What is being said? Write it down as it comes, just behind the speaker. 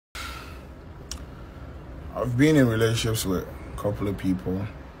I've been in relationships with a couple of people.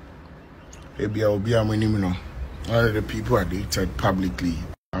 Maybe I'll be a minimum. All of the people I dated publicly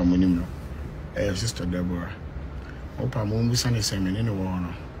are minimum. Hey, Sister Deborah.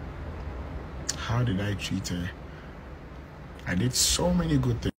 How did I treat her? I did so many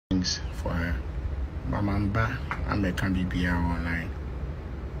good things for her. Mama, I can be online.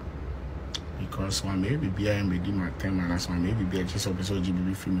 Because one maybe be a maybe my 10 minutes, one maybe be a just episode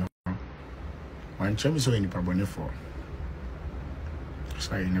GBB female. One chum is so in the pabone for.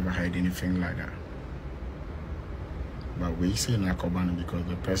 So I never had anything like that. But we say Nakobana because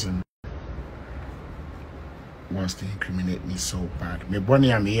the person wants to incriminate me so bad. Me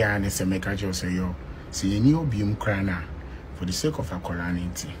bonnie am here and say make I say yo. See any obium crana for the sake of our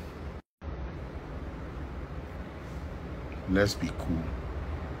colonity. Let's be cool.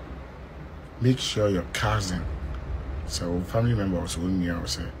 Make sure your cousin, so family members will me out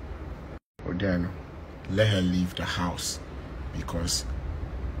say, or then let her leave the house because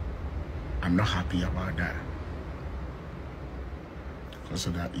I'm not happy about that. Because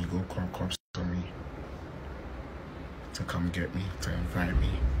of that ego call cops to me to come get me, to invite me.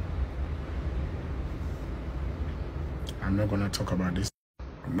 I'm not gonna talk about this.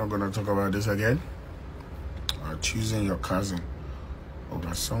 I'm not gonna talk about this again. Choosing your cousin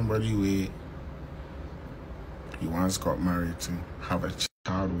over somebody you once got married to, have a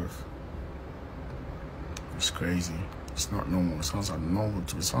child with. It's crazy. It's not normal. It sounds abnormal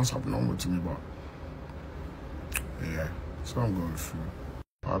to me. It sounds abnormal to me, but yeah. So I'm going through.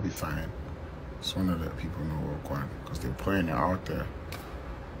 I'll be fine. Just want to let people know what going on because they're putting it out there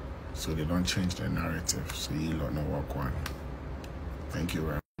so they don't change their narrative. So you don't know what going on. Thank you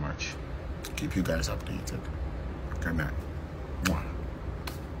very much. Keep you guys updated. Good night.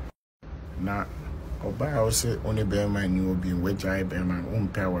 Now, Oba also only bear my new being which I bear my own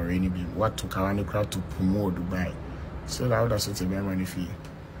power any being what to Kawani crowd to promote Dubai. So that would also bear money fee.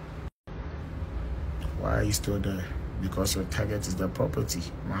 Why are you still there? Because your target is the property,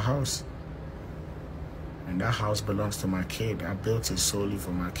 my house. And that house belongs to my kid. I built it solely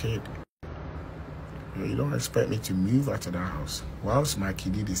for my kid. You don't expect me to move out of that house. Whilst my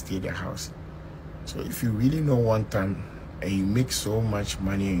kid did stay at the house. So if you really know one time and you make so much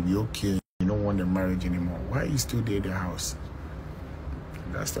money and you're okay, you don't want the marriage anymore, why are you still there at the house?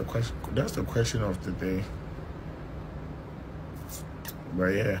 That's the question. That's the question of the day. But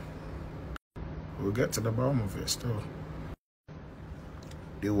yeah, we'll get to the bottom of it still.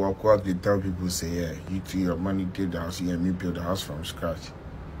 They walk up, they tell people, say, yeah, you two, your money did the house, you and me build the house from scratch.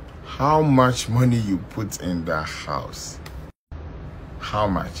 How much money you put in that house? How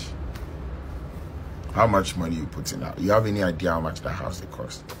much? How much money you put in that? You have any idea how much that house it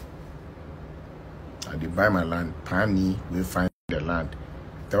cost? I did buy my land. Pani will find the land.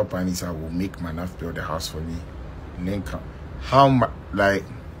 Tell Pani I will make my enough build the house for me. Lincoln. How much? Like,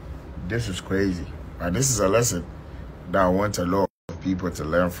 this is crazy. But this is a lesson that I want a lot of people to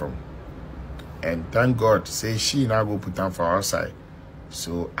learn from. And thank God, say she now go put down for our side,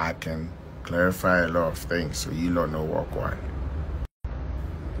 so I can clarify a lot of things, so you don't know what going.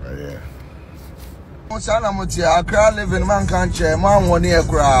 But yeah. Accra living man can't share man one year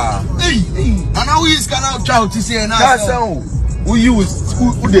cry. Hey, and now we can out child to say now. Who use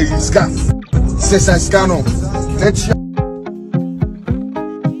who they use scan? Says I scan on. Let's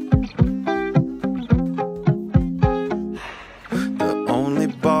the only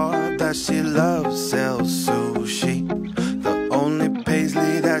bar that she loves sells sushi. The only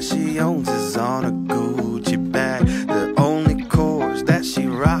paisley that she owns is on a Gucci bag. The only course that she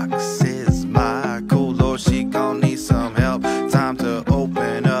rocks is my cool Lord. She gon' need some help. Time to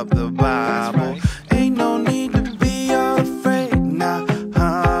open up the Bible. Ain't no need to be afraid now,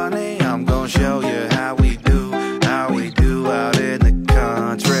 honey. I'm gon' show you how we do out in the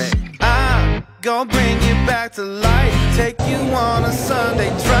country. I'm gon' bring you back to life. Take you on a Sunday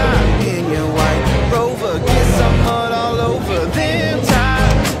drive in your white Rover. Get some mud all over them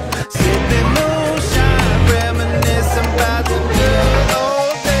tires. Sipping moonshine, reminiscing about the good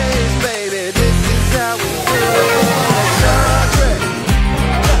old days, baby. This is how we do it in the country.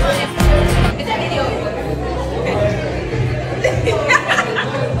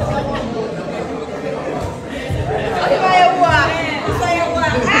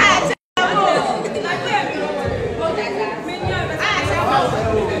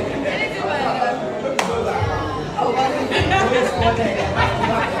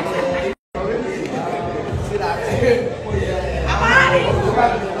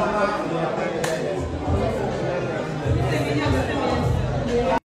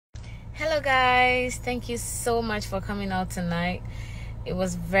 Hello guys, thank you so much for coming out tonight. It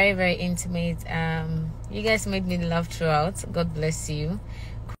was very, very intimate. You guys made me laugh throughout. God bless you.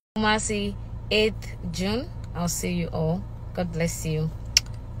 Kumasi, 8th June. I'll see you all. God bless you.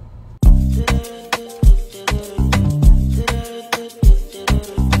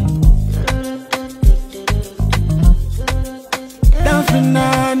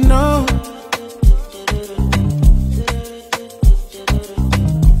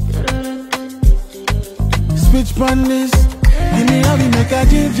 Switch on this, give me how we make a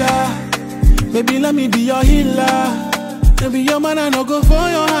ginger. Baby, let me be your healer. Baby, your man, I no go for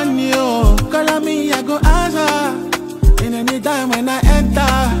your hand, yo. Call me, I go answer. In any time when I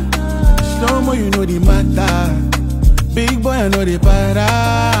enter, slow mo, you know the matter. Big boy, I know the para.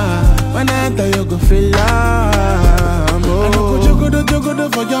 When I enter, you go feel love. I no go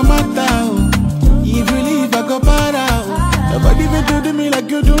jogo for your matter. If you leave, I go para. Nobody will do me like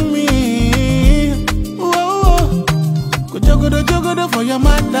you do me. Whoa, go jogo for your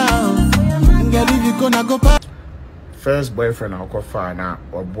matter. Girl, if you gonna go para. First boyfriend I'll go far now,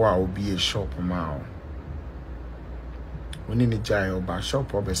 or boy will be a shop now. When in the jail, but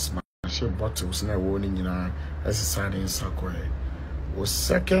shop or be smash bottles, never warning, you know, as a sign in Sakwe. Was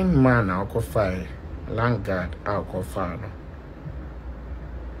second man I'll go fire, Langard I'll go far now.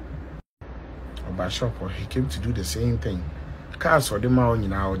 By shop, or he came to do the same thing. Cars or the mountain, you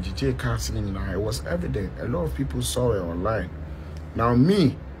know, DJ cars in, you know, it was evident. A lot of people saw it online. Now,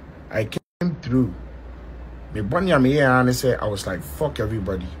 me, I came through. Me bunny me here and I say I was like, fuck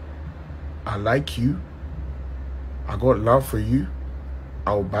everybody. I like you. I got love for you.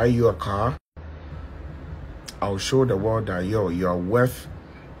 I'll buy you a car. I'll show the world that you're worth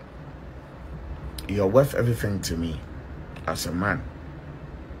everything to me as a man.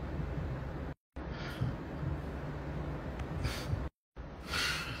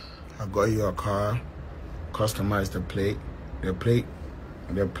 I got you a car, customized the plate. The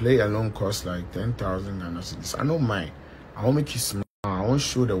plate alone costs like 10,000 Ghana cedis. I don't mind. I won't make you smile. I won't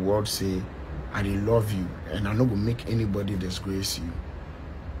show the world say I love you, and I'm not gonna make anybody disgrace you.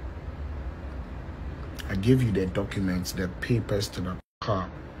 I gave you the documents, the papers to the car,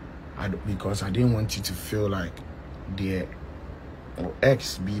 because I didn't want you to feel like the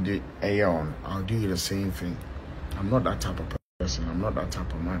ex be the Aeon. I'll do you the same thing. I'm not that type of person. I'm not that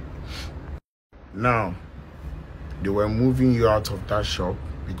type of man. Now, they were moving you out of that shop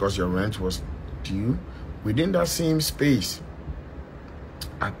because your rent was due. Within that same space,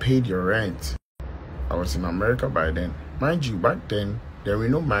 I paid your rent. I was in America by then. Mind you, back then, there were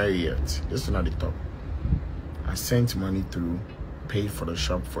no Marriott. This is not the top. I sent money through, paid for the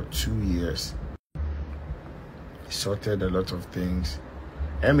shop for 2 years. Sorted a lot of things.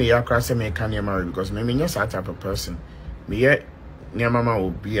 And me, I can't say me can't marry because me just that type of person. Me yet, near mama will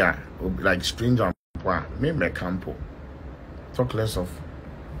be like stranger. Me campo. Talk less of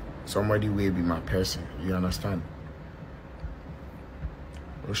somebody will be my person. You understand?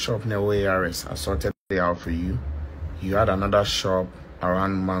 The shop near ARS. I sorted it out for you. You had another shop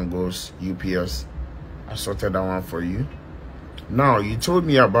around Mangoes, UPS. I sorted that one for you. Now you told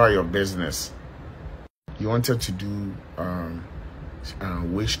me about your business. You wanted to do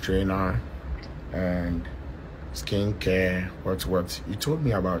waist trainer and skincare, what. You told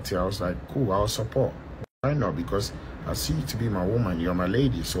me about it. I was like, cool, I'll support. Why not? Because I see you to be my woman, you're my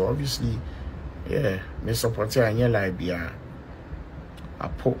lady. So obviously, yeah, me support you and your life, yeah. I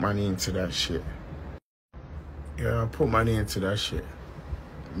put money into that shit. Yeah, I put money into that shit.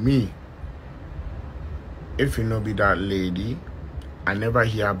 Me, if you know be that lady, I never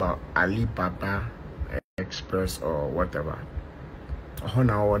hear about Alibaba Express or whatever. I want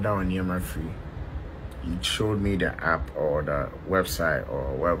to order on my free. You showed me the app or the website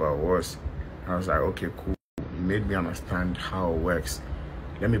or whatever it was. I was like, okay, cool. You made me understand how it works.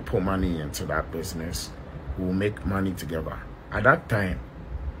 Let me put money into that business. We'll make money together. At that time,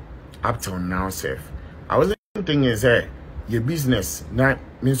 up till now, safe. I wasn't thinking is your business not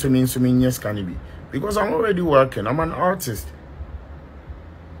means yes can it be? Because I'm already working. I'm an artist.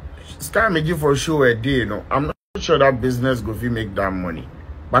 Sky making for sure a day, you know. I'm not sure that business go make that money.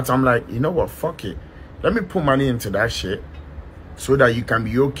 But I'm like, you know what, fuck it. Let me put money into that shit so that you can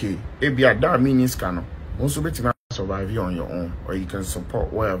be okay. If you are that means can also be to survive you on your own, or you can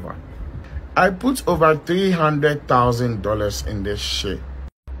support whatever. I put over $300,000 in this shit.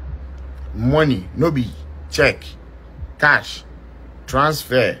 Money, no be check, cash,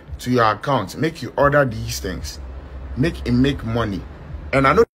 transfer to your account. Make you order these things. Make money. And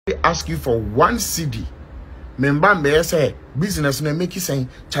I don't ask you for one CD. Remember me say business no make you say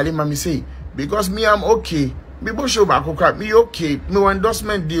Charlie Mami say because me I'm okay. Me bo show back crap me okay. Me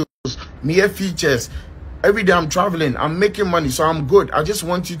endorsement deals, me features. Every day I'm traveling, I'm making money, so I'm good. I just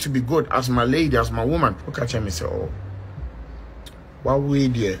want you to be good as my lady, as my woman. Look at me say, oh, what way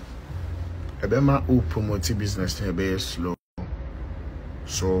there? Ebema who promote business to be slow.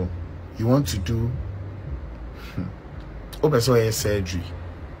 So you want to do surgery.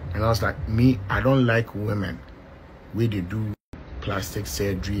 And I was like, me, I don't like women where they do plastic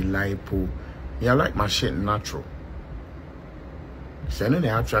surgery, lipo. Yeah, I like my shit natural. So I know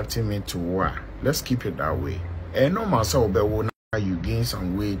they're attracting me to what? Let's keep it that way. And normal, so you gain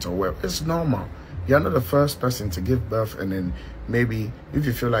some weight or whatever. It's normal. You're not the first person to give birth, and then maybe if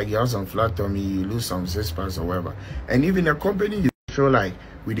you feel like you have some flat tummy, you lose some 6 pounds or whatever. And even a company, you feel like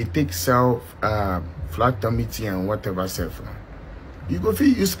we they take flat tummy tea and whatever self. You go feel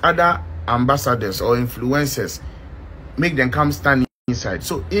use other ambassadors or influencers, make them come stand inside.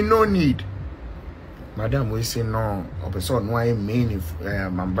 So in no need. Madam, we say no. Person no main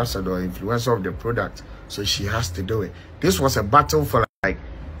ambassador or influencer of the product, so she has to do it. This was a battle for like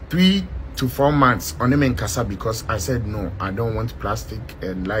 3 to 4 months on him in Casa because I said no, I don't want plastic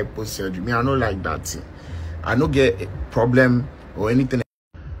and lipo surgery. Me, I don't like that. I don't get a problem or anything.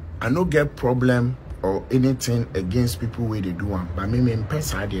 I don't get problem or anything against people where they do one. But me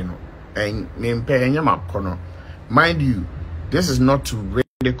know. And me mind you, this is not to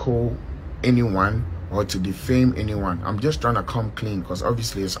ridicule anyone or to defame anyone. I'm just trying to come clean because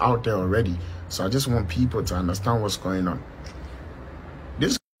obviously it's out there already. So I just want people to understand what's going on.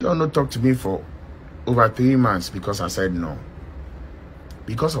 This girl not talk to me for over 3 months because I said no.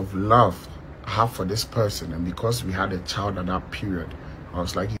 Because of love I have for this person and because we had a child at that period, I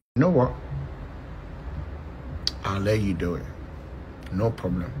was like, you know what? I'll let you do it. No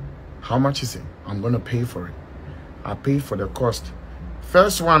problem. How much is it? I'm going to pay for it. I paid for the cost.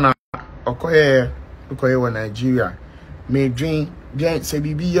 First one, okay, Nigeria. May drink, say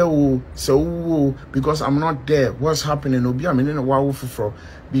BB so because I'm not there. What's happening?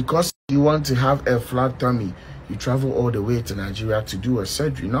 Because you want to have a flat tummy, you travel all the way to Nigeria to do a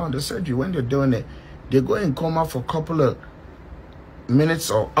surgery. Now the surgery, when they're doing it, they go in coma for a couple of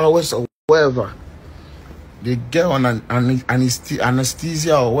minutes or hours or whatever. They get on an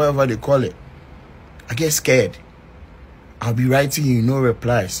anesthesia or whatever they call it. I get scared. I'll be writing you no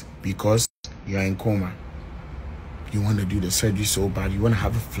replies because you're in coma. You want to do the surgery so bad. You want to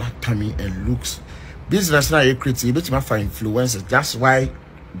have a flat tummy and looks. Business now you create a bit for influencers. That's why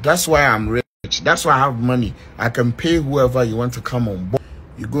I'm rich. That's why I have money. I can pay whoever you want to come on board.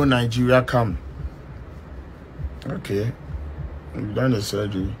 You go Nigeria, come. Okay. You've done the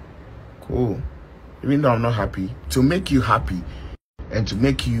surgery. Cool. Even though I'm not happy, to make you happy and to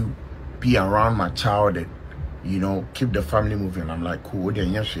make you be around my child and, you know, keep the family moving. I'm like, cool.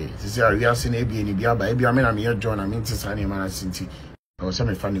 Then yes, this is we are seeing I'm here John. I'm into Sunny Man City. I was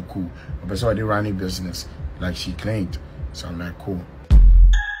something funny cool. But so I did running business like she claimed. So I'm like, cool.